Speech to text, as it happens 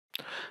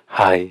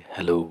Hi,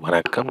 hello,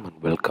 vanakkam,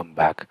 and welcome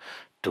back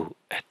to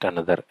yet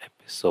another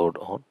episode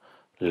on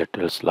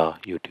Little's Law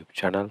YouTube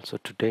channel. So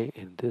today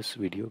in this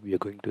video we are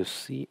going to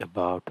see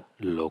about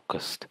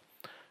Locust.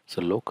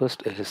 So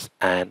Locust is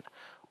an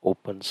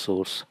open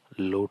source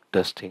load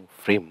testing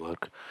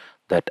framework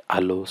that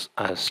allows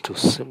us to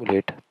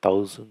simulate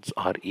thousands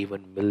or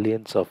even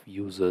millions of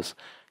users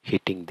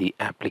hitting the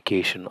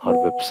application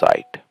or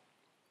website.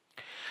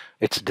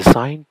 It's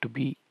designed to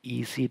be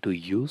easy to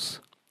use,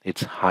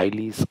 it's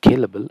highly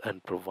scalable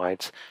and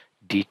provides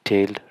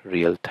detailed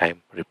real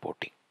time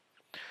reporting.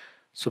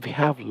 So, we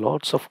have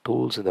lots of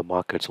tools in the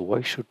market. So,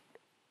 why should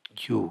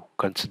you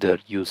consider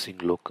using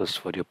Locust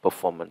for your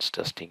performance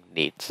testing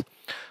needs?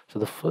 So,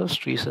 the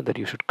first reason that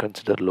you should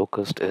consider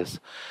Locust is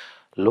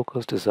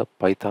a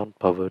Python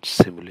powered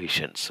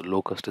simulation. So,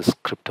 Locust is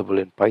scriptable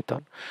in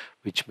Python,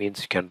 which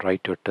means you can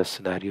write your test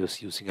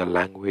scenarios using a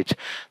language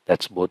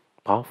that's both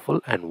powerful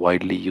and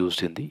widely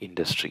used in the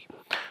industry.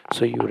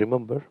 So, you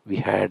remember we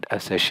had a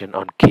session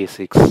on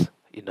K6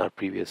 in our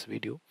previous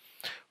video,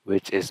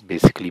 which is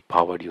basically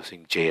powered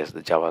using JS,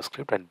 the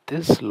JavaScript, and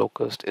this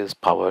Locust is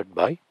powered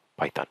by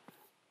Python.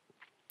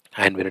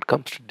 And when it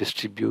comes to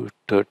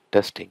distributed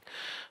testing,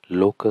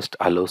 Locust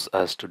allows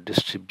us to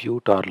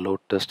distribute our load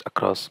test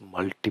across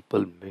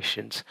multiple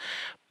machines,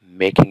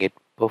 making it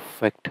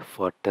perfect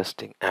for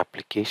testing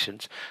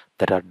applications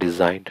that are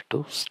designed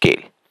to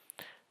scale.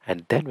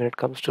 And then when it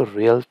comes to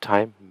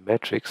real-time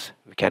metrics,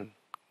 we can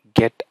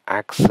get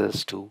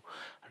access to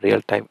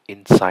real-time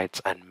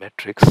insights and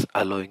metrics,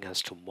 allowing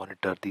us to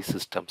monitor the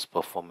system's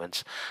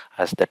performance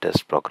as the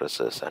test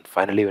progresses. And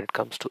finally, when it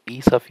comes to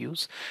ease of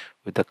use,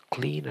 with a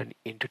clean and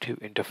intuitive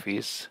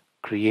interface,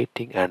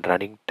 creating and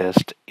running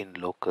tests in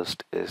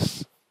Locust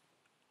is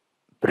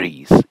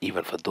breeze,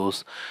 even for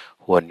those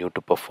who are new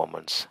to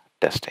performance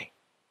testing.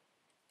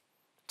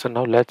 So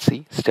now let's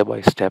see step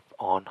by step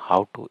on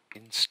how to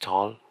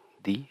install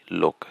the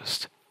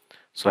Locust.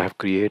 So I have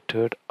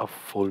created a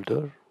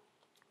folder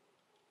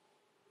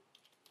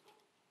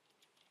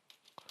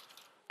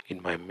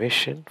in my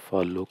machine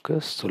for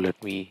Locust. So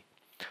let me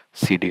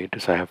cd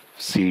into. So I have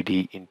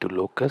cd into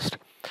Locust,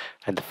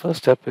 and the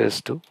first step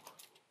is to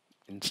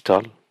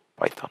install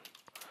Python.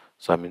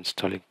 So I'm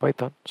installing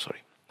Python.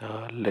 Sorry,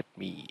 let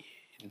me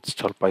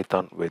install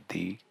Python with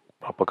the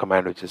proper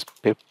command, which is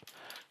pip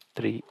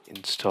 3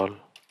 install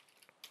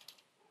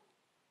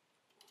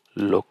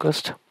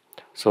Locust.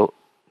 So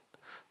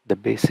the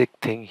basic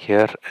thing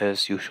here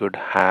is you should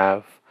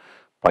have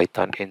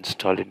Python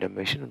installed in your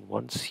machine, and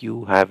once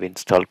you have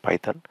installed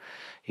Python,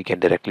 you can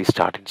directly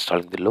start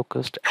installing the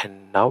Locust.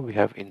 And now we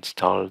have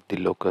installed the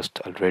Locust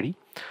already,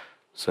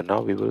 so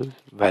now we will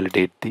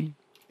validate the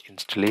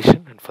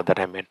installation, and for that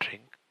I'm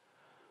entering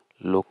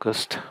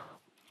Locust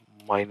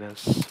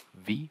minus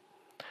v.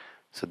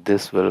 So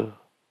this will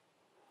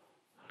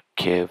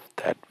give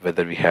that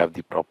whether we have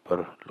the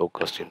proper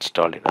Locust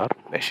installed in our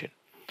machine.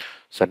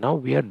 So now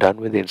we are done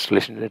with the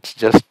installation. It's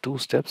just two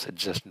steps.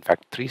 It's just in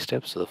fact three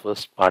steps. So the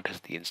first part is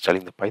the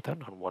installing the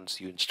Python. And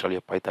once you install your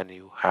Python,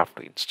 you have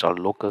to install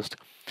Locust.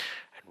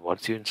 And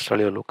once you install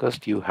your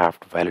Locust, you have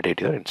to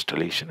validate your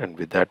installation. And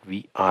with that,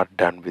 we are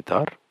done with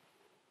our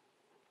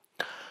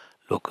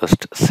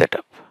Locust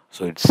setup.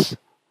 So it's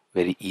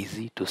very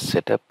easy to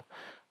set up.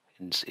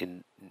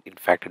 In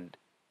fact,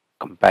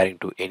 comparing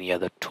to any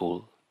other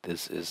tool,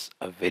 this is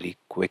a very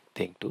quick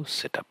thing to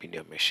set up in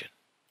your machine.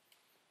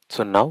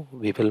 So now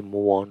we will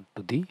move on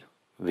to the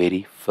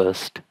very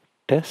first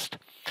test,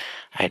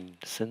 and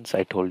since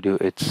I told you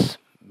it's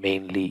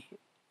mainly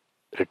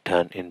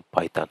written in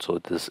Python, so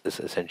this is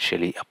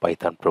essentially a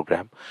Python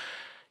program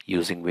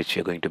using which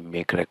you're going to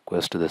make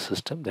requests to the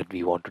system that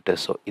we want to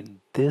test. So in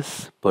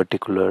this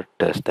particular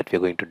test that we're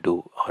going to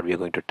do, or we're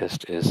going to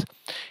test, is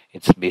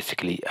it's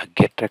basically a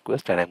get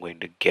request, and I'm going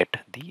to get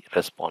the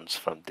response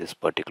from this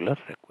particular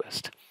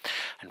request.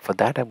 And for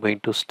that I'm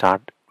going to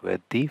start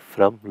with the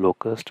from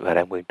Locust, where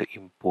I'm going to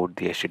import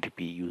the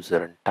HTTP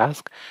user and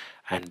task,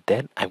 and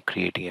then I'm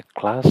creating a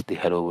class, the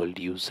hello world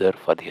user,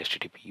 for the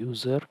HTTP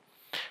user,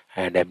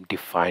 and I'm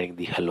defining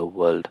the hello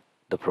world,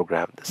 the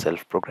program, the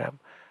self program,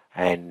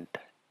 and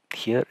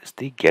here is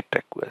the get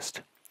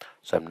request.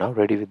 So I'm now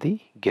ready with the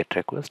get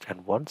request,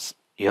 and once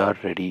you are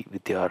ready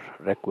with your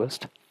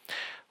request,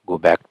 go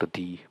back to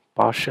the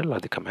partial or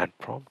the command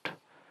prompt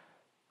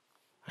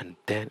and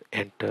then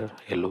enter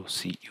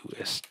locust.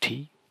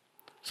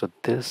 So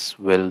this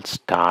will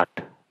start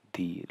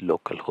the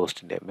local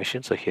host in the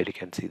machine. So here you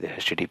can see the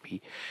HTTP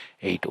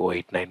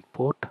 8089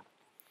 port,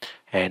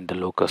 and the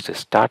Locust is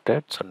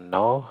started. So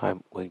now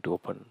I'm going to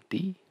open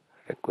the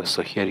request.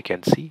 So here you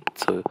can see,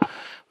 so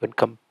when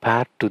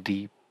compared to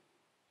the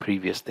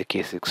previous, the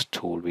K6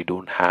 tool, we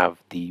don't have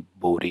the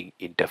boring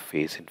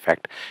interface. In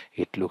fact,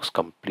 it looks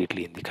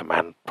completely in the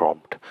command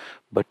prompt.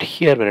 But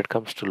here when it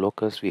comes to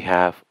Locust, we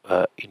have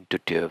a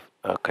intuitive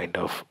kind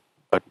of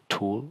a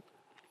tool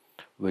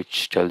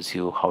which tells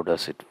you how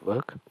does it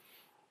work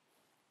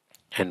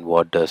and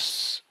what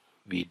does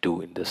we do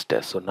in this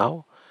test. So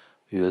now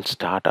we will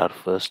start our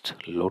first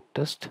load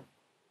test.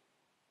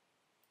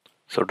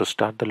 So to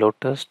start the load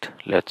test,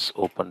 let's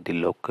open the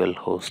local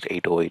host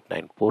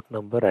 8089 port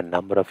number and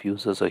number of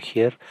users are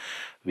here.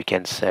 We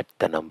can set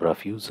the number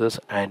of users,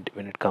 and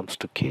when it comes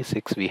to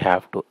K6 we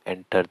have to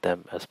enter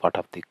them as part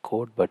of the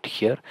code, but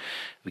here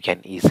we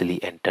can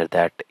easily enter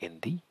that in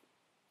the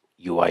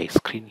UI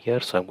screen here.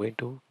 So I'm going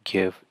to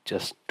give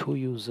just 2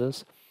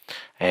 users,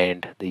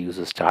 and the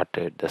user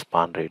started, the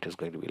span rate is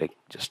going to be like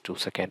just 2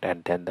 seconds,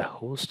 and then the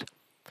host,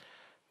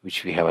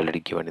 which we have already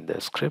given in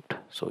the script.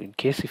 So in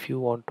case if you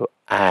want to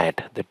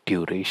add the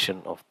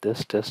duration of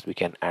this test, we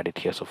can add it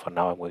here. So for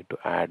now I'm going to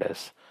add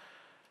as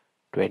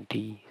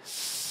 20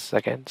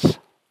 seconds,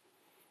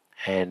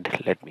 and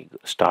let me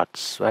start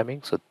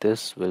swimming. So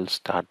this will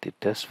start the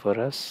test for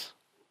us.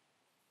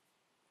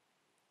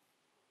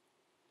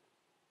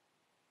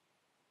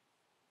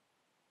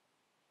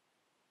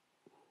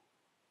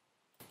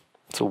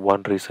 So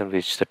one reason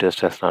which the test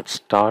has not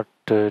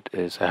started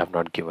is I have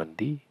not given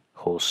the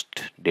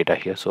host data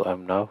here. So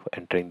I'm now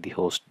entering the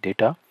host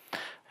data,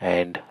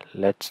 and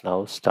let's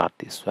now start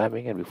the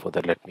swimming. And before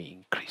that, let me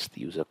increase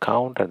the user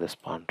count and the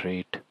span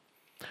rate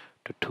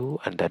to 2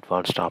 and the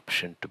advanced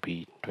option to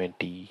be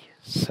 20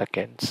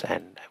 seconds,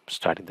 and I'm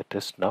starting the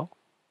test now.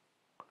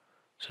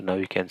 So now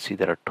you can see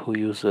there are 2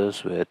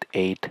 users with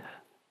 8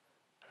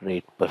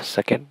 rate per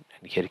second,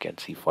 and here you can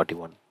see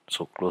 41,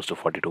 so close to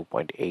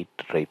 42.8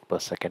 rate per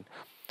second,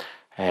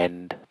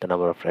 and the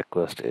number of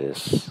requests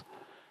is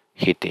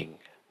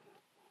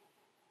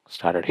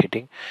started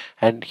hitting.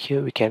 And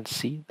here we can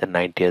see the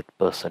 90th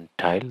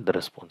percentile the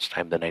response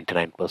time, the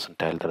 99th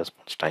percentile the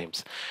response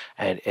times,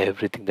 and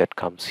everything that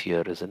comes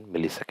here is in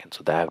milliseconds.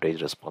 So the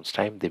average response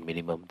time, the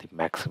minimum, the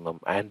maximum,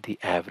 and the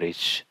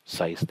average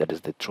size, that is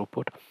the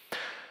throughput.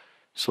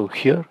 So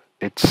here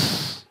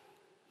it's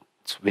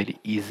very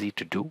easy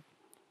to do.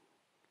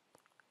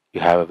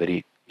 You have a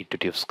very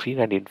intuitive screen,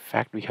 and in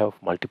fact we have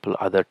multiple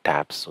other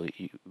tabs. So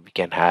we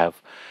can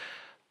have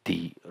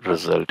the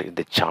result in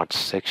the charts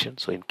section.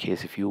 So in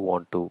case if you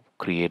want to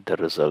create the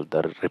result,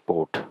 the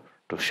report,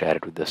 to share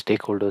it with the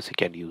stakeholders, you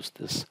can use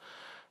this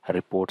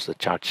reports, the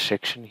charts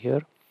section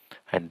here.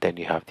 And then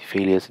you have the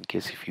failures. In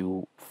case if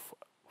you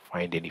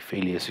find any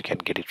failures, you can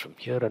get it from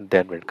here. And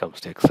then when it comes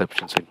to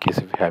exceptions, so in case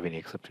if you have any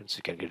exceptions,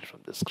 you can get it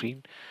from the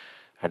screen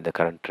and the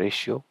current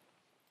ratio.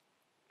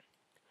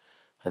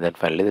 And then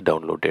finally the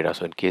download data.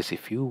 So in case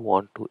if you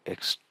want to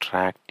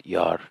extract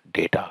your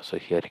data, so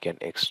here you can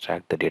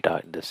extract the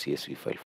data in the CSV file